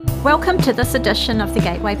Welcome to this edition of the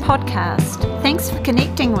Gateway Podcast. Thanks for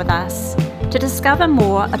connecting with us. To discover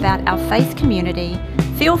more about our faith community,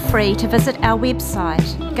 feel free to visit our website,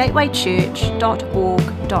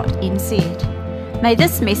 gatewaychurch.org.nz. May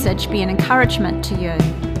this message be an encouragement to you.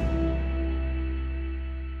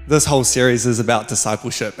 This whole series is about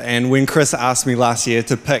discipleship, and when Chris asked me last year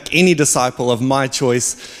to pick any disciple of my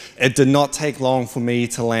choice, it did not take long for me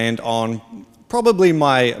to land on probably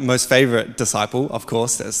my most favorite disciple, of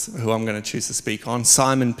course, that's who I'm going to choose to speak on,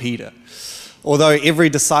 Simon Peter. Although every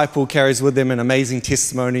disciple carries with them an amazing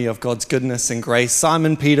testimony of God's goodness and grace,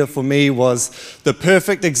 Simon Peter for me was the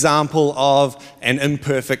perfect example of an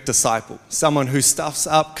imperfect disciple. Someone who stuffs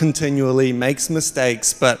up continually, makes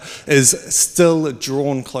mistakes, but is still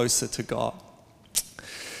drawn closer to God.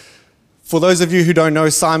 For those of you who don't know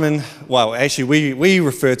Simon, well, actually we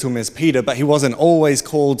refer to him as Peter, but he wasn't always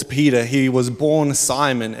called Peter. He was born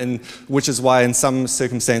Simon, and which is why in some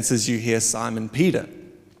circumstances you hear Simon Peter.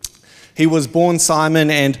 He was born Simon,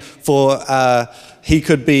 and he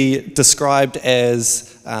could be described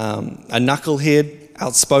as a knucklehead,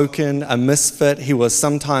 outspoken, a misfit. He was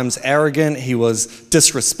sometimes arrogant, he was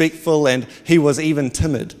disrespectful, and he was even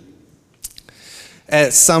timid.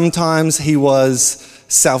 At sometimes he was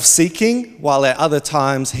self-seeking, while at other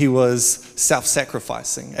times he was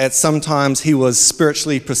self-sacrificing. At some times he was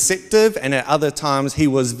spiritually perceptive, and at other times he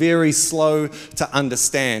was very slow to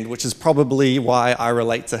understand, which is probably why I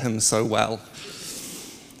relate to him so well.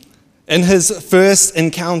 In his first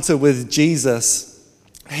encounter with Jesus,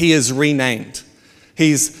 he is renamed.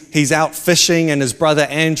 He's out fishing, and his brother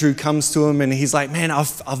Andrew comes to him and he's like, man,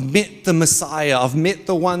 I've met the Messiah. I've met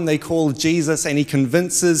the one they call Jesus. And he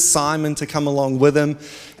convinces Simon to come along with him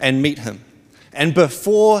and meet him. And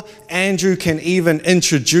before Andrew can even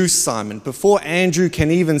introduce Simon, before Andrew can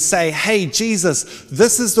even say, hey, Jesus,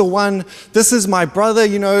 this is the one, this is my brother,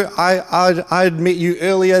 you know, I'd met you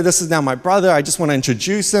earlier, this is now my brother, I just want to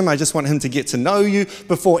introduce him, I just want him to get to know you.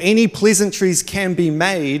 Before any pleasantries can be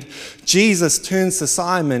made, Jesus turns to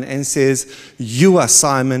Simon and says, you are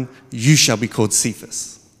Simon, you shall be called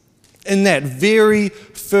Cephas. In that very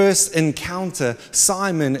first encounter,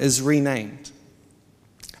 Simon is renamed.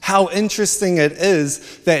 How interesting it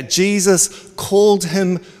is that Jesus called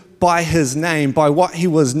him by his name, by what he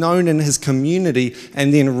was known in his community,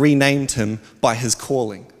 and then renamed him by his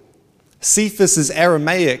calling. Cephas is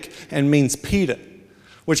Aramaic and means Peter,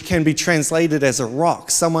 which can be translated as a rock,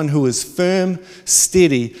 someone who is firm,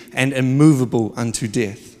 steady, and immovable unto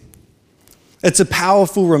death. It's a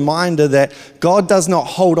powerful reminder that God does not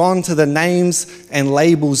hold on to the names and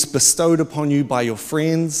labels bestowed upon you by your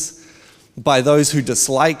friends, by those who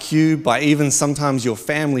dislike you, by even sometimes your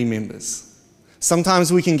family members.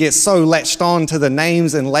 Sometimes we can get so latched on to the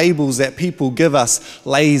names and labels that people give us: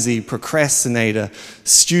 lazy, procrastinator,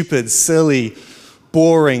 stupid, silly,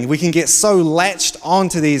 boring. We can get so latched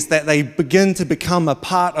onto these that they begin to become a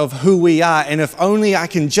part of who we are. And if only I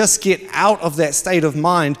can just get out of that state of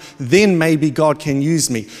mind, then maybe God can use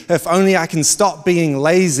me. If only I can stop being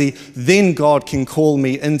lazy, then God can call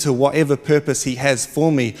me into whatever purpose he has for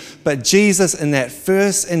me. But Jesus, in that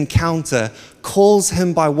first encounter, calls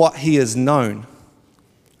him by what he is known.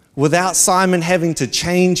 Without Simon having to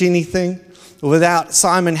change anything, without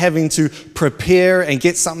Simon having to prepare and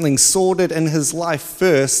get something sorted in his life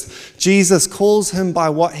first, Jesus calls him by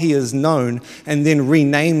what he is known and then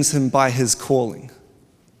renames him by his calling.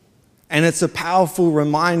 And it's a powerful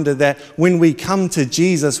reminder that when we come to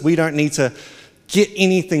Jesus, we don't need to get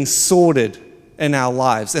anything sorted in our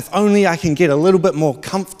lives. If only I can get a little bit more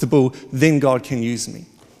comfortable, then God can use me.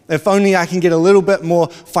 If only I can get a little bit more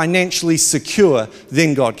financially secure,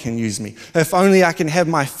 then God can use me. If only I can have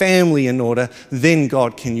my family in order, then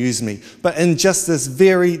God can use me. But in just a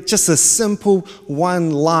simple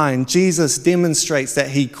one line, Jesus demonstrates that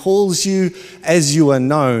he calls you as you are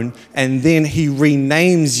known, and then he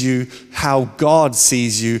renames you how God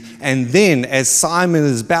sees you. And then, as Simon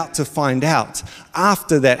is about to find out,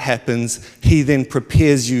 after that happens, he then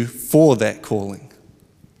prepares you for that calling.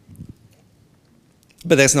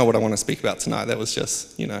 But that's not what I want to speak about tonight. That was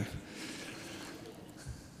just, And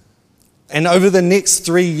over the next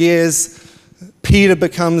 3 years, Peter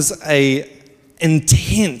becomes an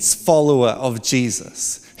intense follower of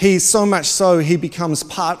Jesus. He's so much so, he becomes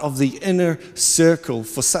part of the inner circle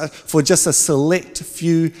for just a select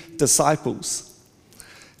few disciples.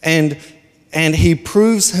 And he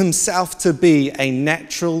proves himself to be a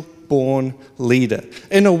natural born leader.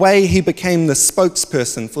 In a way, he became the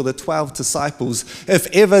spokesperson for the 12 disciples. If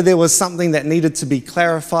ever there was something that needed to be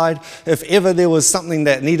clarified, if ever there was something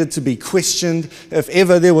that needed to be questioned, if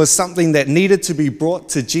ever there was something that needed to be brought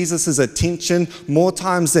to Jesus' attention, more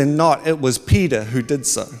times than not, it was Peter who did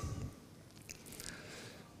so.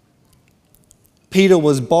 Peter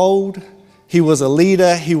was bold. He was a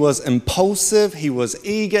leader, he was impulsive, he was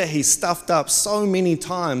eager, he stuffed up so many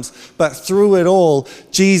times, but through it all,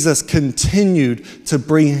 Jesus continued to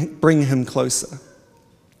bring him closer.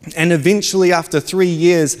 And eventually, after 3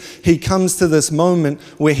 years, he comes to this moment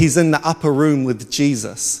where he's in the upper room with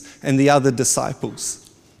Jesus and the other disciples.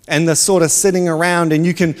 And they're sort of sitting around, and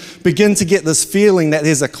you can begin to get this feeling that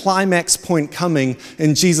there's a climax point coming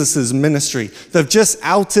in Jesus' ministry. They've just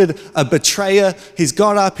outed a betrayer. He's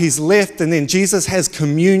got up, he's left, and then Jesus has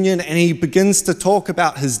communion, and he begins to talk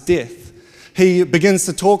about his death. He begins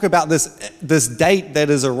to talk about this date that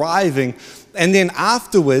is arriving. And then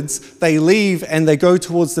afterwards, they leave and they go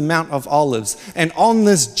towards the Mount of Olives. And on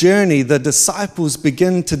this journey, the disciples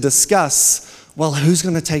begin to discuss, well, who's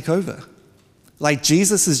going to take over? Like,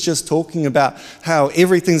 Jesus is just talking about how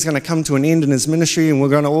everything's going to come to an end in his ministry, and we're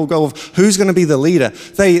going to all go with who's going to be the leader.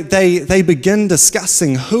 They begin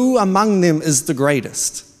discussing who among them is the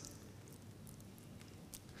greatest.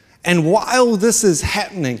 And while this is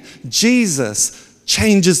happening, Jesus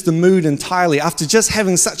changes the mood entirely. After just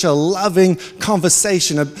having such a loving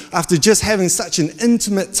conversation, after just having such an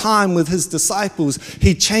intimate time with his disciples,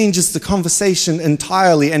 he changes the conversation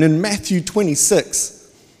entirely. And in Matthew 26,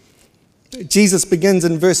 Jesus begins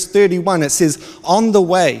in verse 31. It says, on the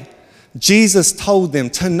way, Jesus told them,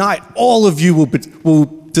 tonight all of you will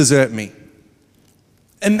desert me.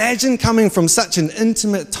 Imagine coming from such an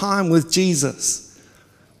intimate time with Jesus,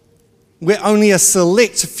 where only a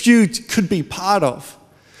select few could be part of.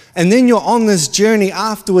 And then you're on this journey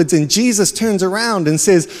afterwards, and Jesus turns around and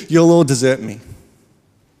says, you'll all desert me.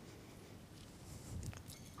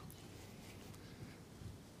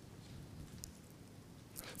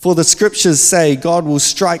 For the scriptures say, God will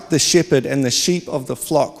strike the shepherd and the sheep of the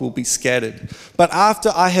flock will be scattered. But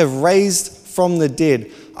after I have raised from the dead,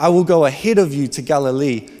 I will go ahead of you to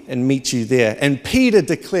Galilee and meet you there. And Peter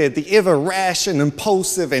declared, the ever rash and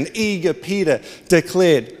impulsive and eager Peter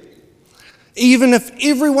declared, even if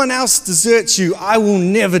everyone else deserts you, I will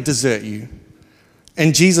never desert you.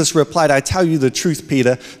 And Jesus replied, I tell you the truth,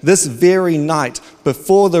 Peter, this very night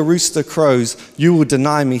before the rooster crows, you will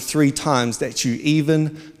deny me 3 times that you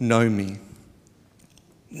even know me.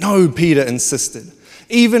 No, Peter insisted.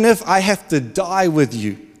 Even if I have to die with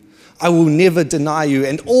you, I will never deny you.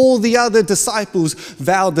 And all the other disciples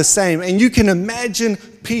vowed the same. And you can imagine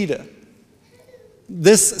Peter,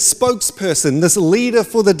 this spokesperson, this leader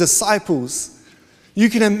for the disciples. You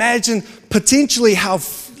can imagine potentially how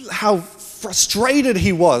frustrated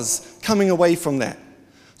he was coming away from that.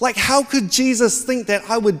 Like, how could Jesus think that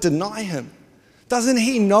I would deny him? Doesn't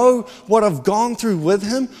he know what I've gone through with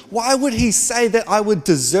him? Why would he say that I would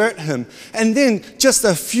desert him? And then just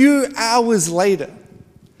a few hours later,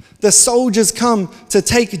 the soldiers come to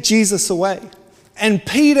take Jesus away. And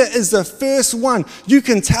Peter is the first one. You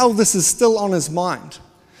can tell this is still on his mind,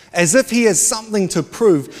 as if he has something to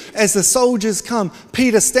prove. As the soldiers come,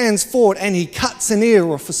 Peter stands forward and he cuts an ear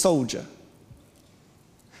off a soldier.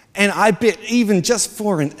 And I bet even just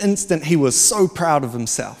for an instant, he was so proud of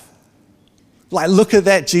himself. Like, look at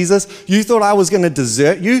that, Jesus. You thought I was going to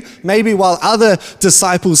desert you? Maybe while other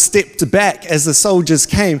disciples stepped back as the soldiers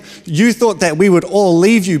came, you thought that we would all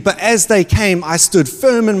leave you. But as they came, I stood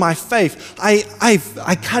firm in my faith.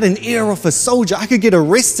 I cut an ear off a soldier. I could get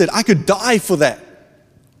arrested. I could die for that.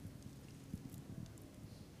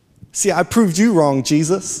 See, I proved you wrong,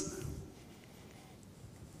 Jesus.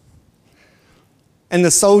 And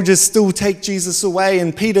the soldiers still take Jesus away,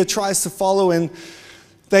 and Peter tries to follow, and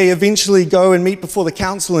they eventually go and meet before the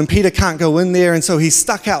council, and Peter can't go in there, and so he's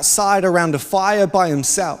stuck outside around a fire by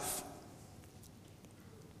himself.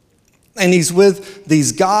 And he's with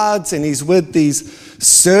these guards, and he's with these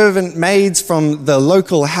servant maids from the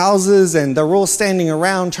local houses, and they're all standing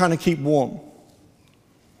around trying to keep warm.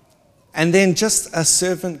 And then just a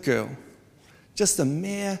servant girl, just a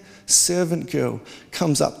mere servant girl,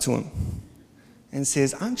 comes up to him and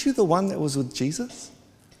says, aren't you the one that was with Jesus?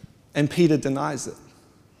 And Peter denies it.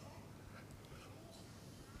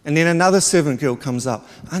 And then another servant girl comes up,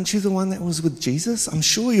 aren't you the one that was with Jesus? I'm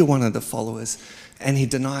sure you're one of the followers. And he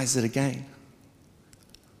denies it again.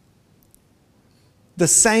 The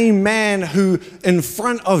same man who in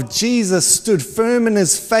front of Jesus stood firm in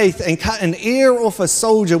his faith and cut an ear off a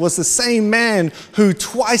soldier was the same man who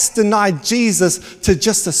twice denied Jesus to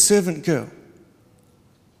just a servant girl.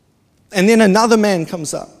 And then another man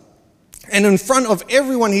comes up. And in front of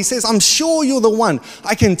everyone, he says, I'm sure you're the one.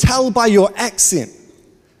 I can tell by your accent.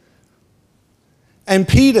 And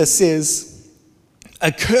Peter says,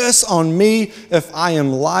 a curse on me if I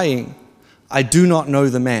am lying. I do not know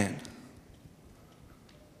the man.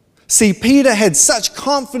 See, Peter had such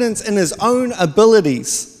confidence in his own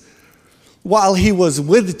abilities while he was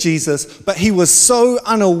with Jesus, but he was so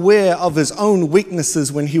unaware of his own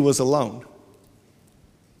weaknesses when he was alone.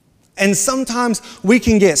 And sometimes we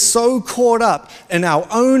can get so caught up in our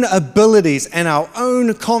own abilities and our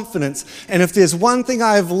own confidence. And if there's one thing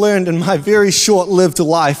I have learned in my very short-lived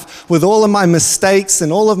life, with all of my mistakes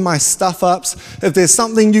and all of my stuff-ups, if there's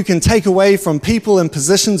something you can take away from people in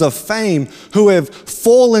positions of fame who have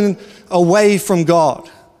fallen away from God,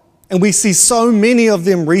 and we see so many of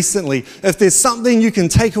them recently, if there's something you can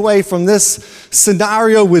take away from this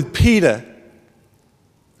scenario with Peter,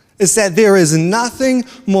 is that there is nothing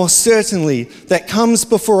more certainly that comes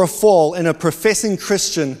before a fall in a professing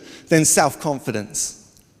Christian than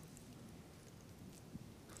self-confidence.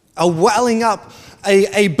 A welling up,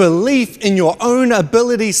 a belief in your own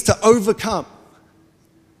abilities to overcome.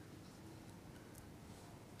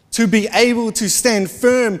 To be able to stand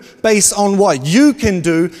firm based on what you can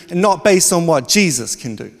do and not based on what Jesus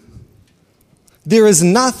can do. There is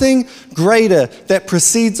nothing greater that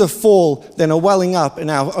precedes a fall than a welling up in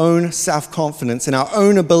our own self-confidence, in our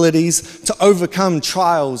own abilities to overcome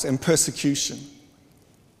trials and persecution.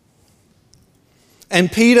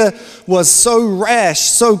 And Peter was so rash,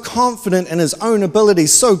 so confident in his own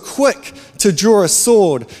abilities, so quick to draw a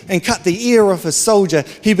sword and cut the ear off a soldier,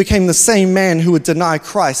 he became the same man who would deny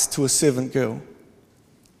Christ to a servant girl.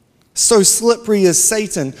 So slippery is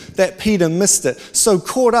Satan that Peter missed it. So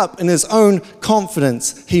caught up in his own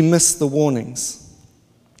confidence, he missed the warnings.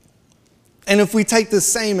 And if we take the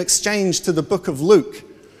same exchange to the book of Luke,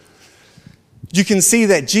 you can see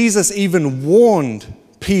that Jesus even warned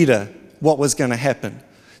Peter what was going to happen.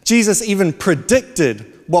 Jesus even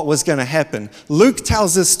predicted what was going to happen. Luke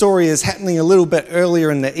tells this story as happening a little bit earlier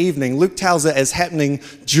in the evening. Luke tells it as happening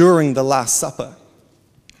during the Last Supper.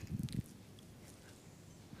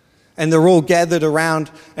 And they're all gathered around,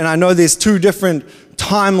 and I know there's two different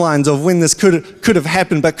timelines of when this could have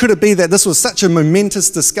happened, but could it be that this was such a momentous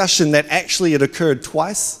discussion that actually it occurred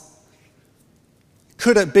twice?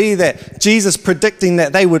 Could it be that Jesus predicting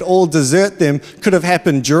that they would all desert them could have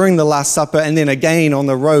happened during the Last Supper and then again on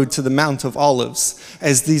the road to the Mount of Olives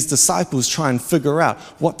as these disciples try and figure out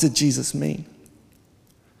what did Jesus mean?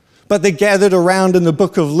 But they're gathered around in the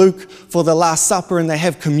book of Luke for the Last Supper, and they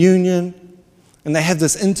have communion. And they have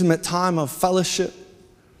this intimate time of fellowship.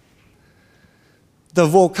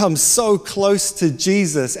 They've all come so close to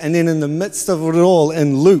Jesus, and then in the midst of it all,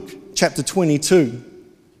 in Luke chapter 22,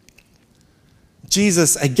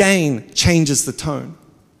 Jesus again changes the tone.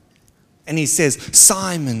 And he says,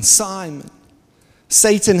 Simon, Simon,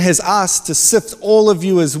 Satan has asked to sift all of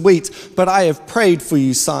you as wheat, but I have prayed for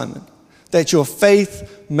you, Simon, that your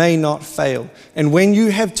faith may not fail. And when you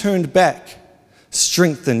have turned back,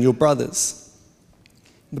 strengthen your brothers.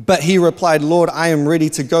 But he replied, Lord, I am ready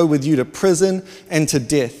to go with you to prison and to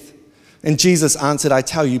death. And Jesus answered, I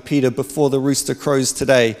tell you, Peter, before the rooster crows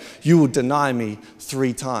today, you will deny me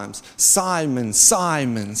 3 times. Simon,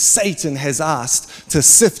 Simon, Satan has asked to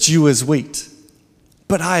sift you as wheat,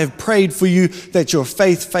 but I have prayed for you that your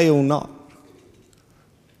faith fail not.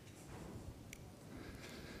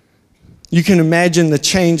 You can imagine the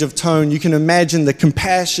change of tone. You can imagine the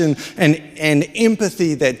compassion and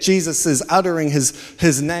empathy that Jesus is uttering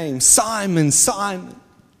his name. Simon, Simon.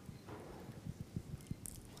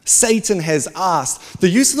 Satan has asked. The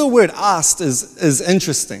use of the word asked is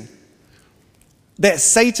interesting. That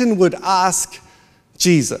Satan would ask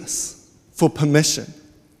Jesus for permission.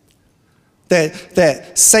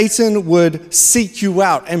 That Satan would seek you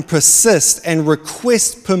out and persist and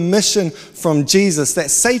request permission from Jesus.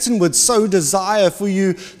 That Satan would so desire for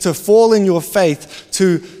you to fall in your faith,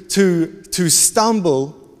 to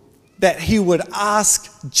stumble, that he would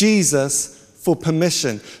ask Jesus for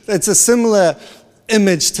permission. It's a similar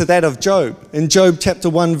image to that of Job. In Job chapter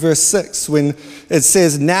 1 verse 6, when it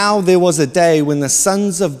says, now there was a day when the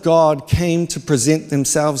sons of God came to present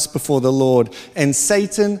themselves before the Lord, and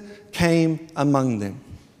Satan came among them.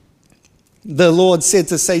 The Lord said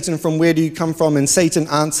to Satan, from where do you come from? And Satan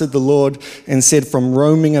answered the Lord and said, from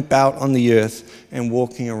roaming about on the earth and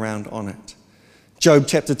walking around on it. Job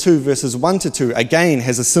chapter 2 verses 1 to 2 again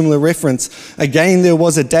has a similar reference. Again, there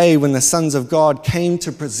was a day when the sons of God came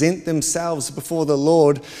to present themselves before the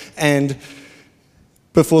Lord, and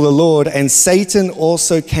before the Lord, and Satan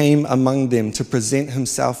also came among them to present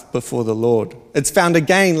himself before the Lord. It's found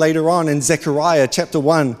again later on in Zechariah chapter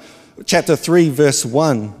 3, verse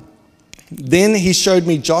 1. Then he showed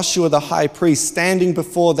me Joshua the high priest standing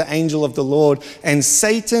before the angel of the Lord, and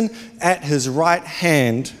Satan at his right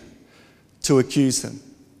hand to accuse him.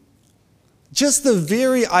 Just the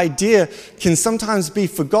very idea can sometimes be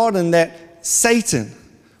forgotten that Satan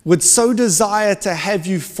would so desire to have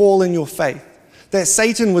you fall in your faith, that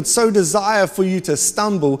Satan would so desire for you to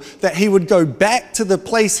stumble, that he would go back to the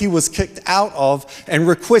place he was kicked out of and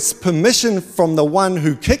request permission from the one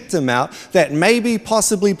who kicked him out, that maybe,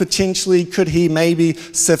 possibly, potentially, could he maybe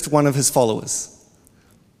sift one of his followers.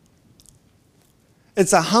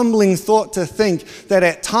 It's a humbling thought to think that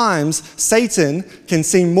at times Satan can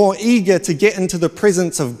seem more eager to get into the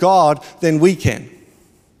presence of God than we can,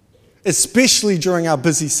 especially during our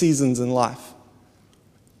busy seasons in life.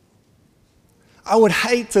 I would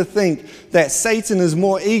hate to think that Satan is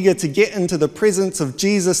more eager to get into the presence of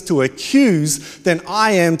Jesus to accuse than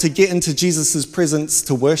I am to get into Jesus' presence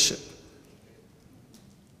to worship.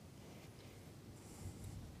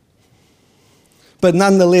 But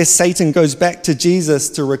nonetheless, Satan goes back to Jesus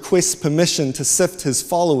to request permission to sift his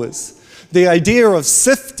followers. The idea of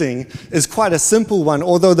sifting is quite a simple one,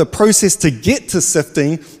 although the process to get to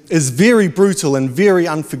sifting is very brutal and very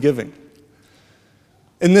unforgiving.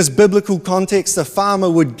 In this biblical context, a farmer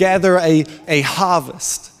would gather a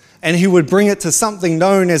harvest, and he would bring it to something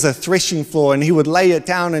known as a threshing floor, and he would lay it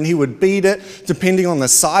down and he would beat it. Depending on the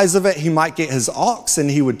size of it, he might get his ox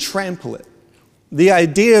and he would trample it. The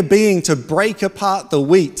idea being to break apart the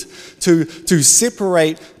wheat, to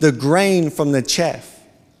separate the grain from the chaff.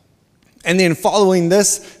 And then following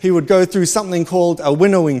this, he would go through something called a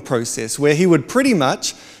winnowing process, where he would pretty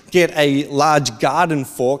much get a large garden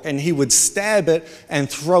fork and he would stab it and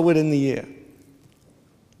throw it in the air.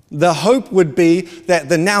 The hope would be that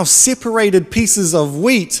the now separated pieces of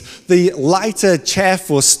wheat, the lighter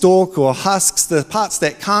chaff or stalk or husks, the parts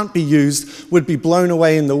that can't be used would be blown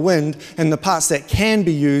away in the wind, and the parts that can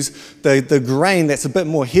be used, the grain that's a bit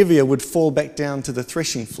more heavier, would fall back down to the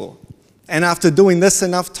threshing floor. And after doing this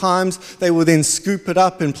enough times, they will then scoop it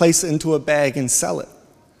up and place it into a bag and sell it.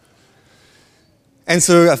 And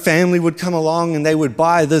so a family would come along and they would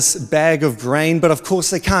buy this bag of grain, but of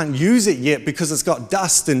course they can't use it yet because it's got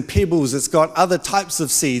dust and pebbles, it's got other types of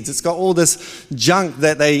seeds, it's got all this junk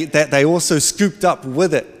that they also scooped up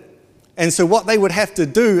with it. And so what they would have to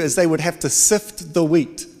do is they would have to sift the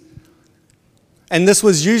wheat. And this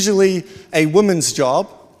was usually a woman's job,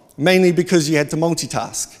 mainly because you had to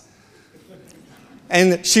multitask.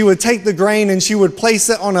 And she would take the grain and she would place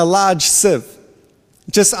it on a large sieve.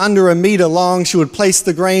 Just under 1 meter long, she would place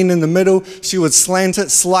the grain in the middle, she would slant it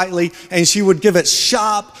slightly, and she would give it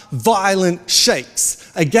sharp, violent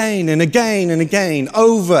shakes again and again and again,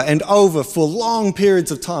 over and over for long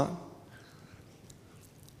periods of time.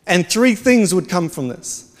 And 3 things would come from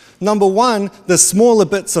this. Number 1, the smaller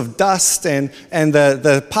bits of dust and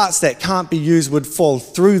the parts that can't be used would fall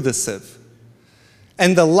through the sieve.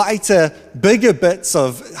 And the lighter, bigger bits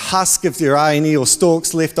of husk, if there are any, or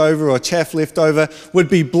stalks left over or chaff left over, would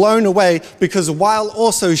be blown away, because while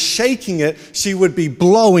also shaking it, she would be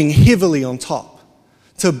blowing heavily on top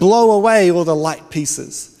to blow away all the light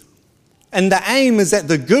pieces. And the aim is that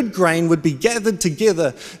the good grain would be gathered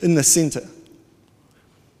together in the center.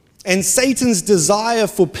 And Satan's desire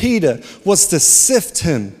for Peter was to sift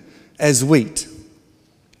him as wheat.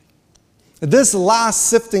 This last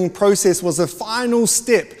sifting process was a final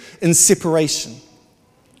step in separation,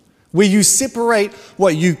 where you separate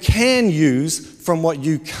what you can use from what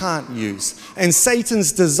you can't use. And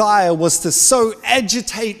Satan's desire was to so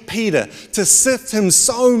agitate Peter, to sift him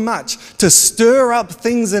so much, to stir up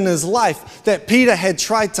things in his life that Peter had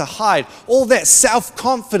tried to hide. All that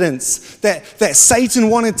self-confidence that Satan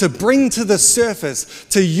wanted to bring to the surface,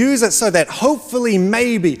 to use it so that hopefully,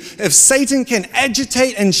 maybe, if Satan can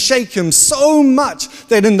agitate and shake him so much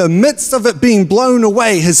that in the midst of it being blown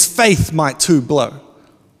away, his faith might too blow.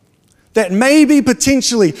 That maybe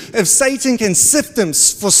potentially, if Satan can sift him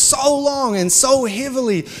for so long and so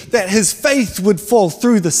heavily, that his faith would fall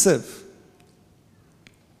through the sieve.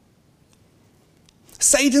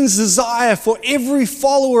 Satan's desire for every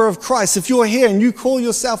follower of Christ, if you're here and you call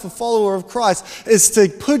yourself a follower of Christ, is to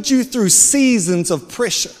put you through seasons of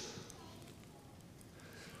pressure.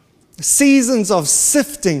 Seasons of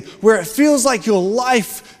sifting where it feels like your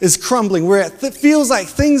life is crumbling, where it feels like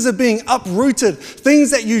things are being uprooted, things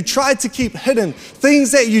that you tried to keep hidden,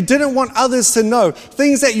 things that you didn't want others to know,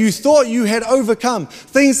 things that you thought you had overcome,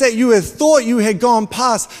 things that you had thought you had gone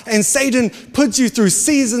past, and Satan puts you through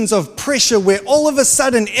seasons of pressure where all of a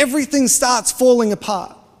sudden everything starts falling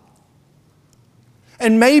apart.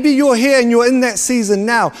 And maybe you're here and you're in that season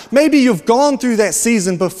now. Maybe you've gone through that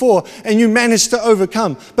season before and you managed to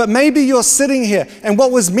overcome. But maybe you're sitting here and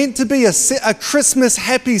what was meant to be a Christmas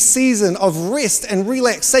happy season of rest and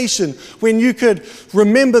relaxation when you could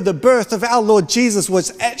remember the birth of our Lord Jesus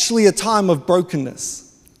was actually a time of brokenness.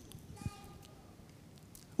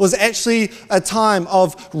 Was actually a time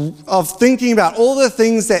of thinking about all the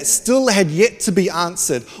things that still had yet to be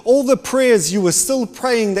answered, all the prayers you were still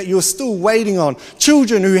praying that you were still waiting on,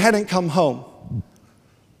 children who hadn't come home,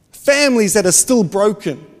 families that are still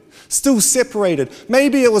broken, still separated.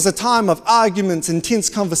 Maybe it was a time of arguments, intense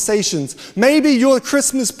conversations. Maybe your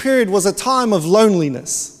Christmas period was a time of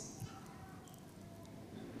loneliness.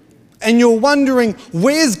 And you're wondering,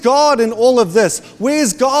 where's God in all of this?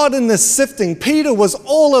 Where's God in this sifting? Peter was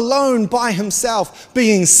all alone by himself,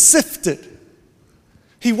 being sifted.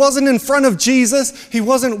 He wasn't in front of Jesus. He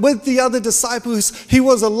wasn't with the other disciples. He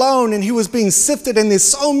was alone and he was being sifted. And there's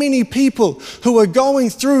so many people who are going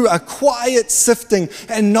through a quiet sifting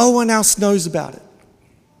and no one else knows about it.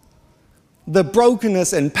 The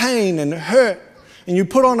brokenness and pain and hurt. And you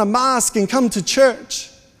put on a mask and come to church.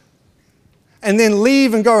 And then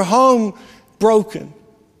leave and go home broken.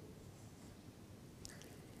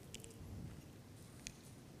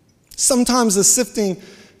 Sometimes the sifting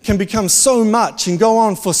can become so much and go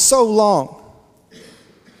on for so long.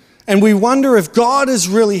 And we wonder if God is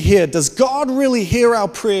really here. Does God really hear our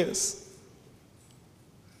prayers?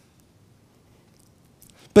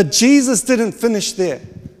 But Jesus didn't finish there.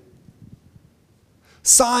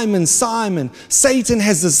 Simon, Simon, Satan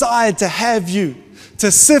has desired to have you, to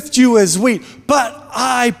sift you as wheat, but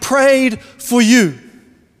I prayed for you.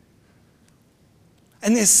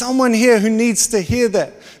 And there's someone here who needs to hear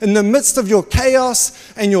that. In the midst of your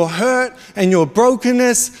chaos and your hurt and your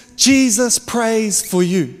brokenness, Jesus prays for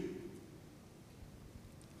you.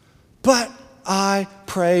 But I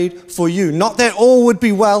prayed for you. Not that all would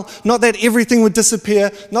be well, not that everything would disappear,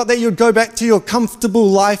 not that you'd go back to your comfortable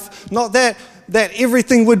life, not that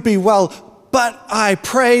everything would be well, but I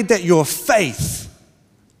prayed that your faith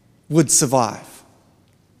would survive.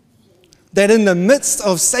 That in the midst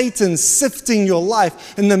of Satan sifting your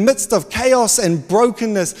life, in the midst of chaos and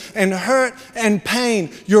brokenness and hurt and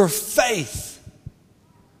pain, your faith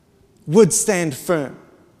would stand firm.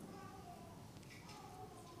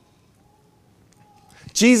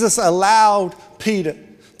 Jesus allowed Peter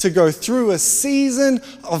to go through a season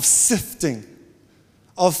of sifting,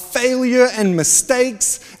 of failure and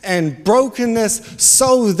mistakes and brokenness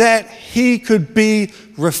so that he could be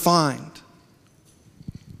refined.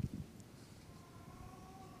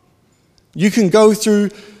 You can go through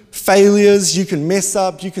failures, you can mess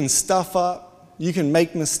up, you can stuff up, you can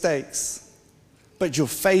make mistakes, but your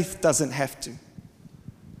faith doesn't have to.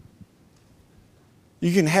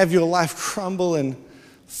 You can have your life crumble and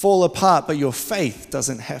fall apart, but your faith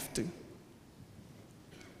doesn't have to.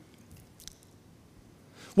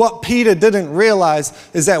 What Peter didn't realize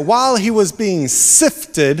is that while he was being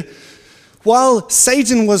sifted, while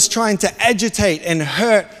Satan was trying to agitate and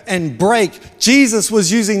hurt and break, Jesus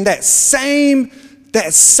was using that same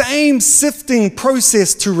sifting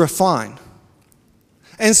process to refine.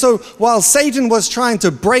 And so while Satan was trying to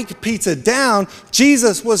break Peter down,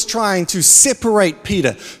 Jesus was trying to separate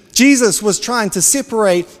Peter. Jesus was trying to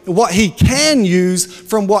separate what he can use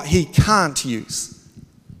from what he can't use.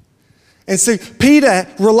 And so Peter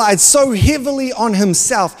relied so heavily on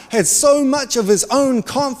himself, had so much of his own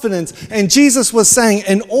confidence, and Jesus was saying,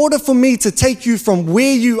 in order for me to take you from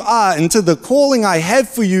where you are into the calling I have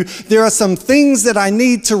for you, there are some things that I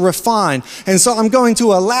need to refine. And so I'm going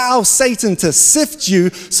to allow Satan to sift you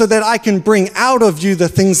so that I can bring out of you the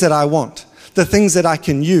things that I want, the things that I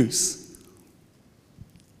can use.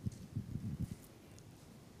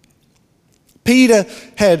 Peter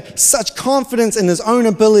had such confidence in his own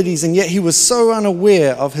abilities, and yet he was so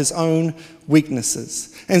unaware of his own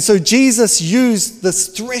weaknesses. And so Jesus used this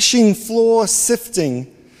threshing floor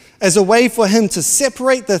sifting as a way for him to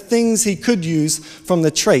separate the things he could use from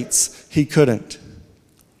the traits he couldn't.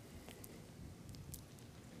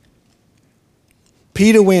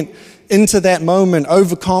 Peter went into that moment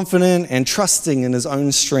overconfident and trusting in his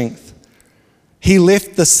own strength. He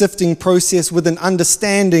left the sifting process with an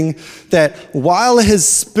understanding that while his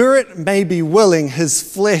spirit may be willing, his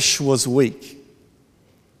flesh was weak.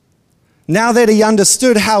 Now that he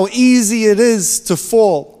understood how easy it is to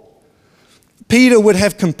fall, Peter would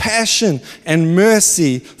have compassion and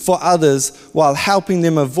mercy for others while helping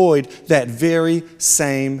them avoid that very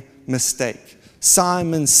same mistake.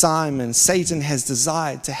 Simon, Simon, Satan has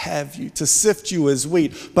desired to have you, to sift you as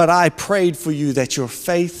wheat, but I prayed for you that your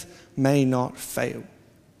faith may not fail.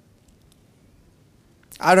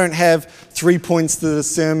 I don't have 3 points to the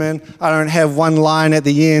sermon. I don't have one line at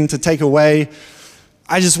the end to take away.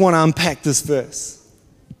 I just want to unpack this verse.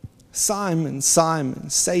 Simon, Simon,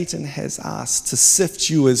 Satan has asked to sift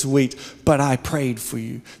you as wheat, but I prayed for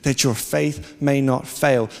you that your faith may not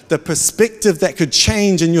fail. The perspective that could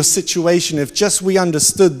change in your situation if just we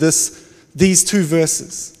understood these two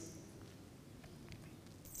verses.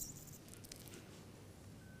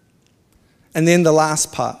 And then the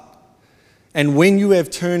last part. And when you have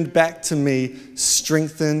turned back to me,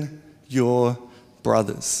 strengthen your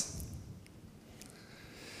brothers.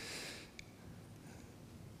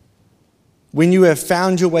 When you have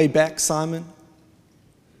found your way back, Simon,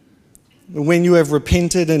 when you have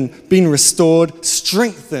repented and been restored,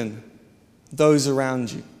 strengthen those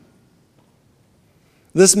around you.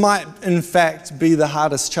 This might, in fact, be the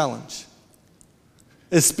hardest challenge,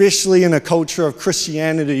 especially in a culture of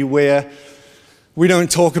Christianity where we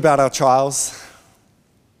don't talk about our trials.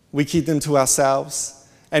 We keep them to ourselves.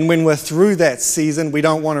 And when we're through that season, we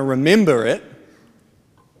don't want to remember it.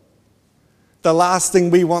 The last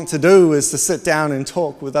thing we want to do is to sit down and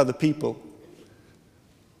talk with other people,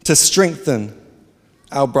 to strengthen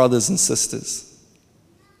our brothers and sisters.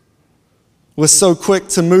 We're so quick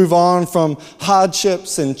to move on from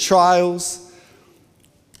hardships and trials,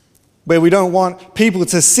 where we don't want people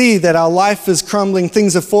to see that our life is crumbling,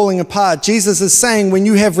 things are falling apart. Jesus is saying, when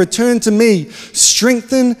you have returned to me,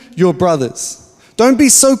 strengthen your brothers. Don't be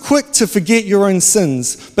so quick to forget your own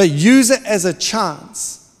sins, but use it as a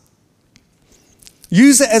chance.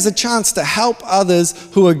 Use it as a chance to help others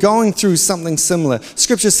who are going through something similar.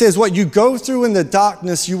 Scripture says, what you go through in the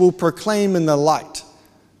darkness, you will proclaim in the light.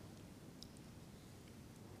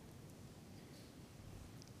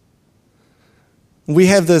 We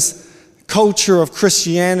have this culture of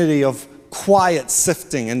Christianity of quiet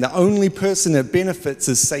sifting, and the only person that benefits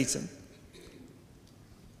is Satan.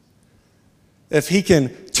 If he can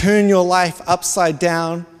turn your life upside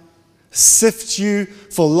down, sift you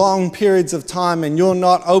for long periods of time, and you're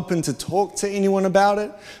not open to talk to anyone about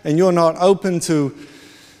it, and you're not open to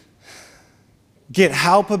get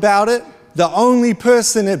help about it, the only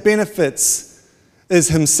person it benefits is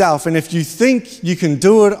himself. And if you think you can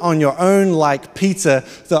do it on your own like Peter,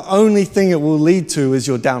 the only thing it will lead to is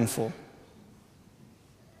your downfall.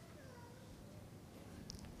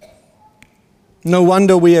 No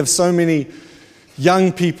wonder we have so many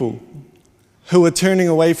young people who are turning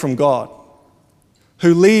away from God,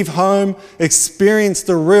 who leave home, experience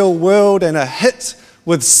the real world, and are hit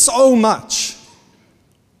with so much.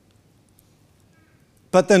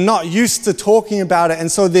 But they're not used to talking about it, and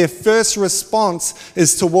so their first response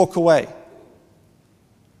is to walk away,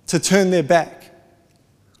 to turn their back.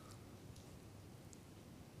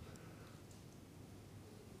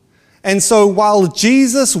 And so while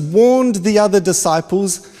Jesus warned the other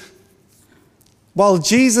disciples, while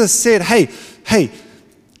Jesus said, hey,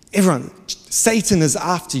 everyone, Satan is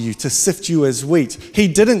after you to sift you as wheat, he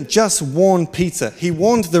didn't just warn Peter. He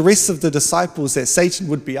warned the rest of the disciples that Satan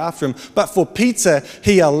would be after him. But for Peter,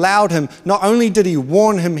 he allowed him. Not only did he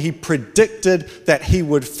warn him, he predicted that he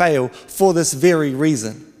would fail for this very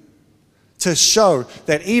reason. To show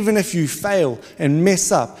that even if you fail and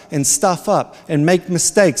mess up and stuff up and make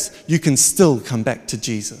mistakes, you can still come back to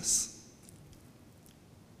Jesus.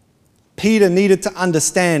 Peter needed to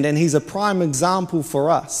understand, and he's a prime example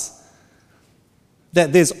for us,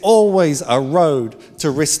 that there's always a road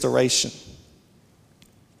to restoration.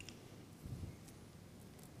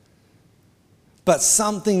 But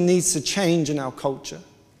something needs to change in our culture,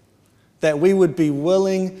 that we would be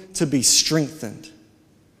willing to be strengthened.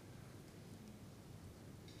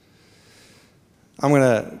 I'm going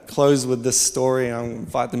to close with this story, and I'll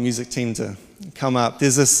invite the music team to come up.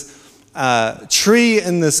 There's this tree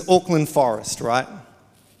in this Auckland forest, right?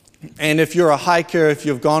 And if you're a hiker, if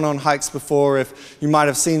you've gone on hikes before, if you might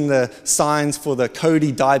have seen the signs for the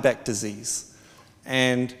Cody dieback disease.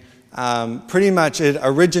 And pretty much it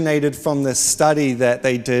originated from this study that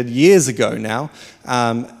they did years ago now,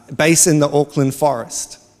 based in the Auckland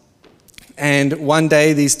forest. And one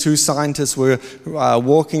day these two scientists were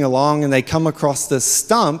walking along, and they come across this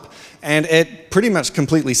stump, and it pretty much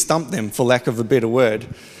completely stumped them, for lack of a better word.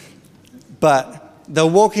 But they're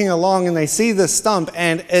walking along and they see this stump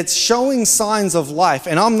and it's showing signs of life.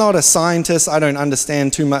 And I'm not a scientist. I don't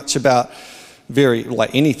understand too much about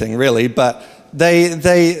anything really, but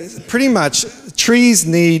they pretty much, trees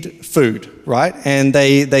need food, right? And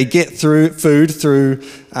they get food through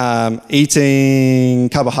eating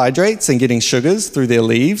carbohydrates and getting sugars through their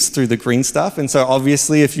leaves, through the green stuff. And so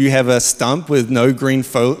obviously if you have a stump with no green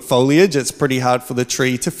foliage, it's pretty hard for the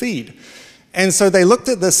tree to feed. And so they looked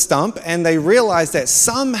at this stump and they realized that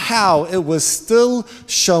somehow it was still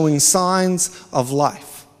showing signs of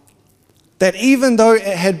life. That even though it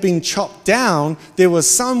had been chopped down, there was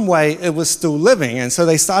some way it was still living. And so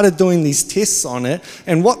they started doing these tests on it.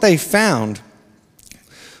 And what they found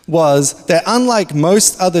was that unlike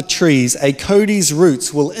most other trees, a Coady's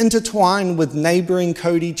roots will intertwine with neighboring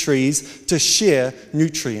Coady trees to share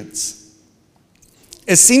nutrients.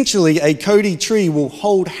 Essentially, a Coady tree will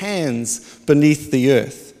hold hands beneath the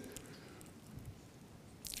earth,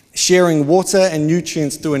 sharing water and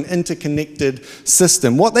nutrients through an interconnected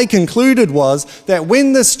system. What they concluded was that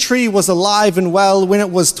when this tree was alive and well, when it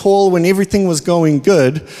was tall, when everything was going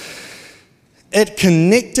good, it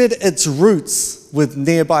connected its roots with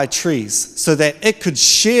nearby trees so that it could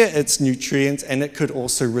share its nutrients and it could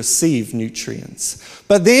also receive nutrients.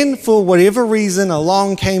 But then, for whatever reason,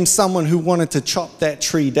 along came someone who wanted to chop that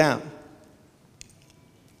tree down.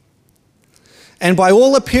 And by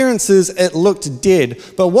all appearances, it looked dead.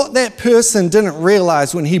 But what that person didn't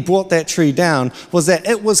realize when he brought that tree down was that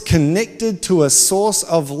it was connected to a source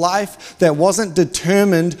of life that wasn't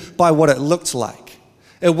determined by what it looked like.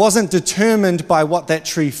 It wasn't determined by what that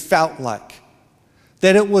tree felt like.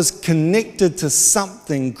 That it was connected to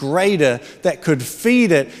something greater that could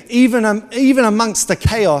feed it, even amongst the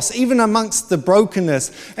chaos, even amongst the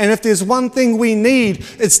brokenness. And if there's one thing we need,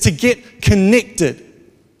 it's to get connected.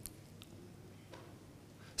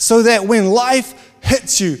 So that when life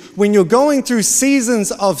hits you, when you're going through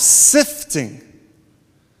seasons of sifting,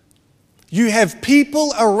 you have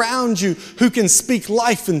people around you who can speak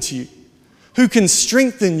life into you, who can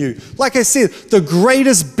strengthen you. Like I said, the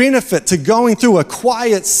greatest benefit to going through a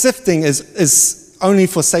quiet sifting is only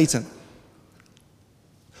for Satan.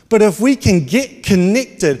 But if we can get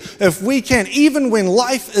connected, if we can, even when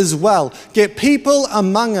life is well, get people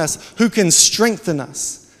among us who can strengthen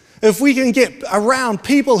us, if we can get around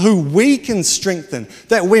people who we can strengthen,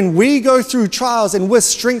 that when we go through trials and we're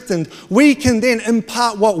strengthened, we can then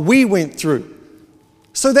impart what we went through.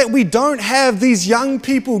 So that we don't have these young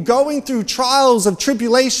people going through trials of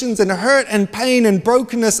tribulations and hurt and pain and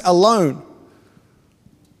brokenness alone.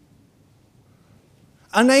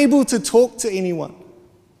 Unable to talk to anyone.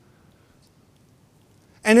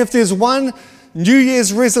 And if there's one New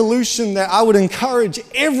Year's resolution that I would encourage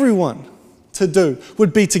everyone to do,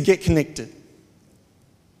 would be to get connected.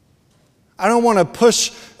 I don't want to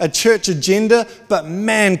push a church agenda, but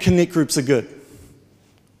man, connect groups are good.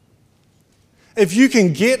 If you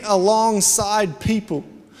can get alongside people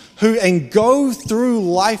and go through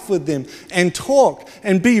life with them and talk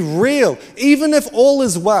and be real, even if all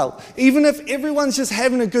is well, even if everyone's just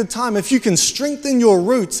having a good time, if you can strengthen your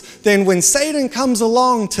roots, then when Satan comes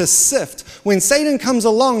along to sift, when Satan comes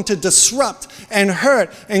along to disrupt and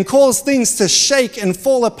hurt and cause things to shake and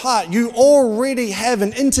fall apart, you already have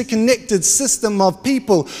an interconnected system of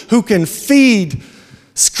people who can feed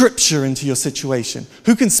Scripture into your situation,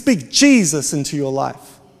 who can speak Jesus into your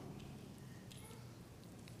life.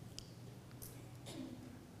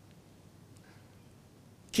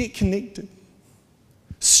 Get connected.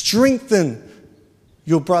 Strengthen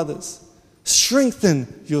your brothers.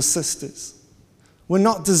 Strengthen your sisters. We're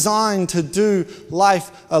not designed to do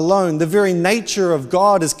life alone. The very nature of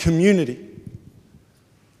God is community.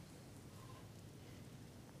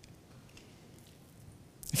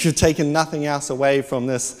 If you've taken nothing else away from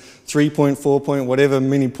this 3.4 point, whatever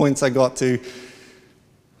many points I got to,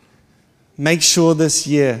 make sure this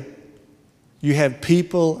year you have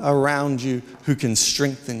people around you who can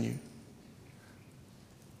strengthen you.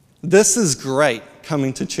 This is great,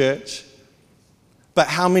 coming to church, but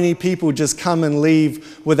how many people just come and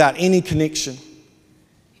leave without any connection?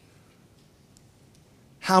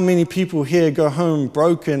 How many people here go home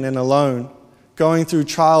broken and alone, going through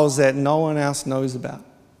trials that no one else knows about?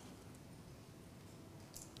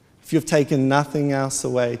 If you've taken nothing else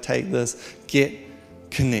away, take this: get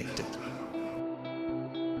connected.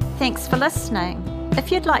 Thanks for listening. If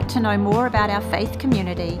you'd like to know more about our faith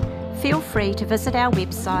community, feel free to visit our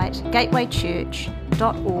website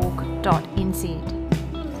gatewaychurch.org.nz.